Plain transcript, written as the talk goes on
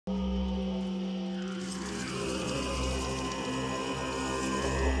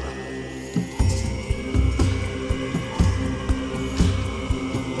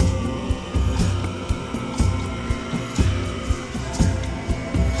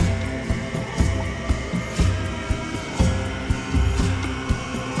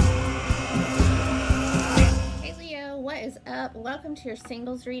Welcome to your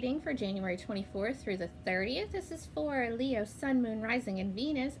singles reading for January 24th through the 30th. This is for Leo, Sun, Moon, Rising, and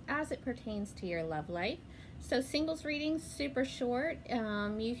Venus as it pertains to your love life. So singles reading, super short.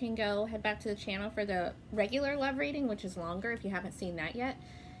 You can head back to the channel for the regular love reading, which is longer if you haven't seen that yet.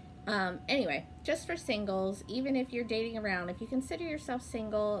 Anyway, just for singles, even if you're dating around, if you consider yourself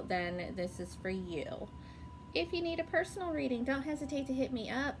single, then this is for you. If you need a personal reading, don't hesitate to hit me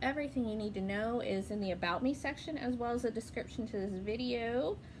up. Everything you need to know is in the About Me section, as well as a description to this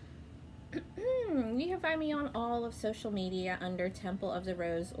video. You can find me on all of social media under Temple of the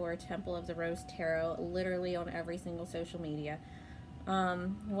Rose or Temple of the Rose Tarot, literally on every single social media.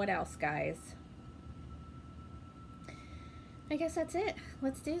 What else, guys? I guess that's it.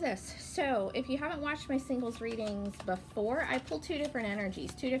 Let's do this. So, if you haven't watched my singles readings before, I pulled two different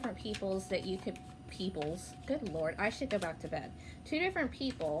energies, two different peoples that you could... Good Lord, I should go back to bed. Two different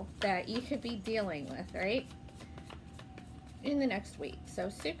people that you could be dealing with, right? In the next week. So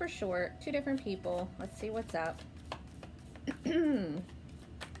super short, two different people. Let's see what's up.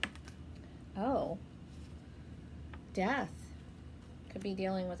 Oh. Death. Could be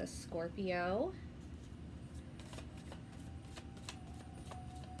dealing with a Scorpio.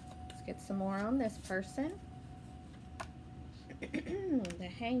 Let's get some more on this person. The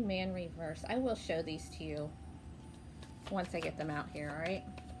Hangman reverse. I will show these to you once I get them out here, all right?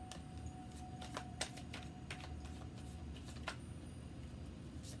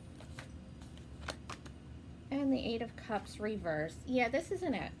 And the Eight of Cups reverse. Yeah, this is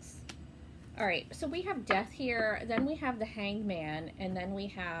an X. All right, so we have Death here, then we have the Hangman, and then we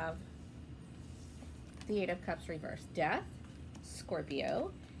have the Eight of Cups reverse. Death,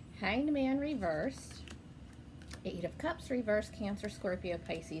 Scorpio, Hanged Man reversed, Eight of Cups reverse, Cancer, Scorpio,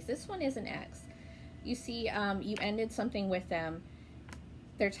 Pisces. This one is an X. You see, you ended something with them.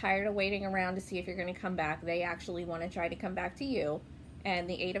 They're tired of waiting around to see if you're going to come back. They actually want to try to come back to you. And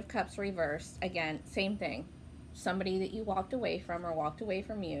the Eight of Cups reversed, again, same thing. Somebody that you walked away from or walked away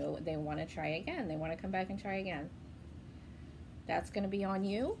from you, they want to try again. They want to come back and try again. That's going to be on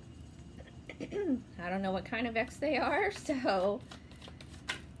you. I don't know what kind of X they are, so...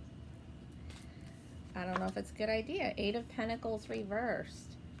 I don't know if it's a good idea. Eight of Pentacles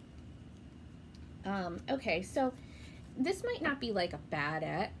reversed. Okay, so this might not be like a bad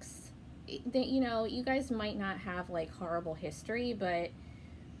ex. You know, you guys might not have like horrible history, but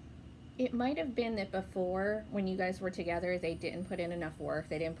it might have been that before, when you guys were together, they didn't put in enough work.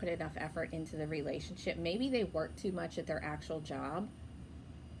 They didn't put enough effort into the relationship. Maybe they worked too much at their actual job.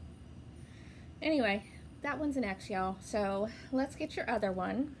 Anyway, that one's an X, y'all. So let's get your other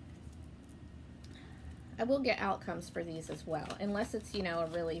one. I will get outcomes for these as well, unless it's, you know, a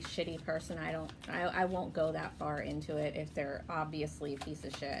really shitty person. I won't go that far into it if they're obviously a piece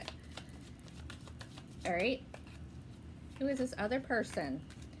of shit. All right. Who is this other person?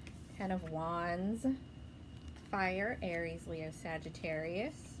 Ten of Wands, Fire, Aries, Leo,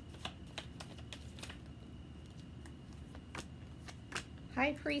 Sagittarius,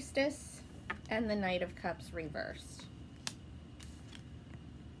 High Priestess, and the Knight of Cups reversed.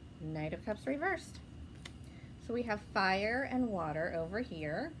 Knight of Cups reversed. So we have fire and water over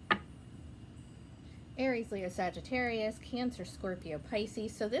here. Aries, Leo, Sagittarius, Cancer, Scorpio,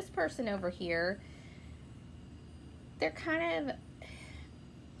 Pisces. So this person over here, they're kind of...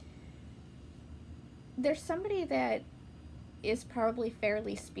 There's somebody that is probably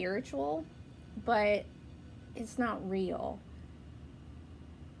fairly spiritual, but it's not real.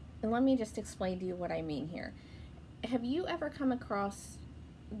 And let me just explain to you what I mean here. Have you ever come across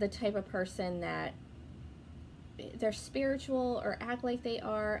the type of person that they're spiritual or act like they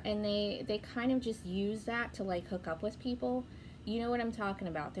are, and they kind of just use that to like hook up with people? You know what I'm talking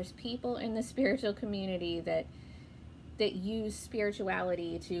about. There's people in the spiritual community that use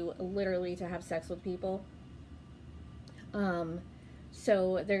spirituality to literally to have sex with people.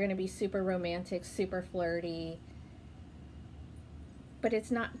 So they're going to be super romantic, super flirty, but it's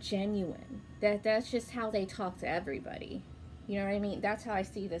not genuine. That's just how they talk to everybody. You know what I mean? That's how I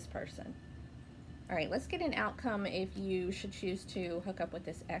see this person. All right, let's get an outcome if you should choose to hook up with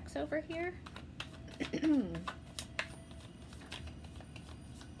this X over here.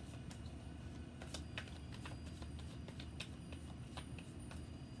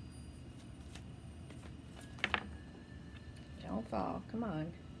 Don't fall. Come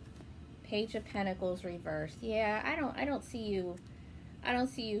on. Page of Pentacles reversed. Yeah, I don't see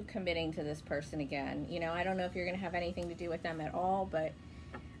you committing to this person again. You know, I don't know if you're going to have anything to do with them at all, but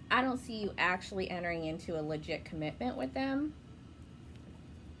I don't see you actually entering into a legit commitment with them.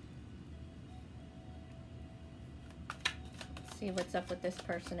 Let's see what's up with this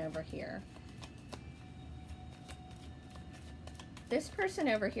person over here. This person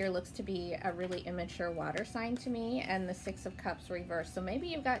over here looks to be a really immature water sign to me, and the Six of Cups reversed. So maybe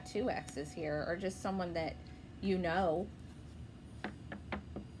you've got two exes here, or just someone that you know.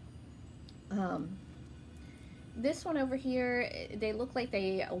 This one over here, they look like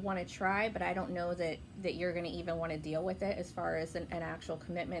they want to try, but I don't know that you're going to even want to deal with it as far as an actual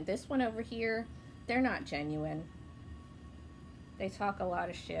commitment. This one over here, they're not genuine. They talk a lot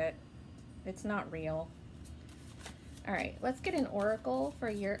of shit. It's not real. All right, let's get an oracle for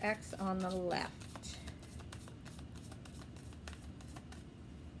your ex on the left.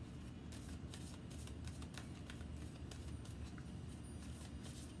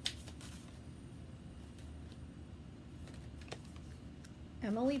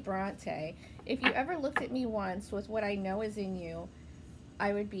 Emily Bronte, if you ever looked at me once with what I know is in you,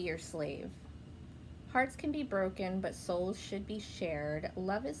 I would be your slave. Hearts can be broken, but souls should be shared.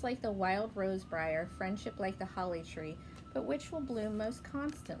 Love is like the wild rose briar, friendship like the holly tree, but which will bloom most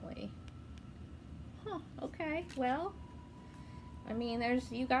constantly? Huh, okay, well, I mean,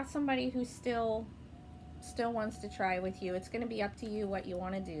 you got somebody who still wants to try with you. It's going to be up to you what you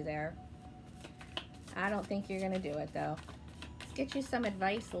want to do there. I don't think you're going to do it, though. Let's get you some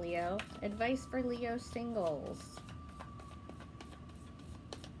advice, Leo. Advice for Leo singles.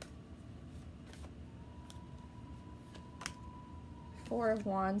 Four of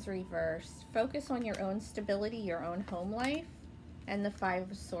Wands reversed. Focus on your own stability, your own home life. And the Five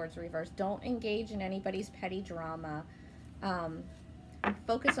of Swords reversed. Don't engage in anybody's petty drama.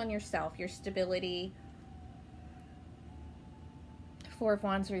 Focus on yourself, your stability. Four of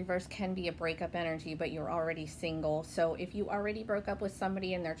Wands reversed can be a breakup energy, but you're already single. So if you already broke up with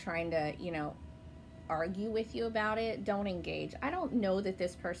somebody and they're trying to, you know, argue with you about it, don't engage. I don't know that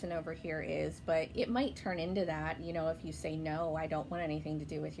this person over here is, but it might turn into that, you know, if you say, no, I don't want anything to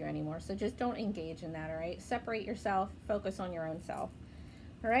do with you anymore. So just don't engage in that, all right? Separate yourself, focus on your own self.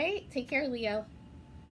 All right? Take care, Leo.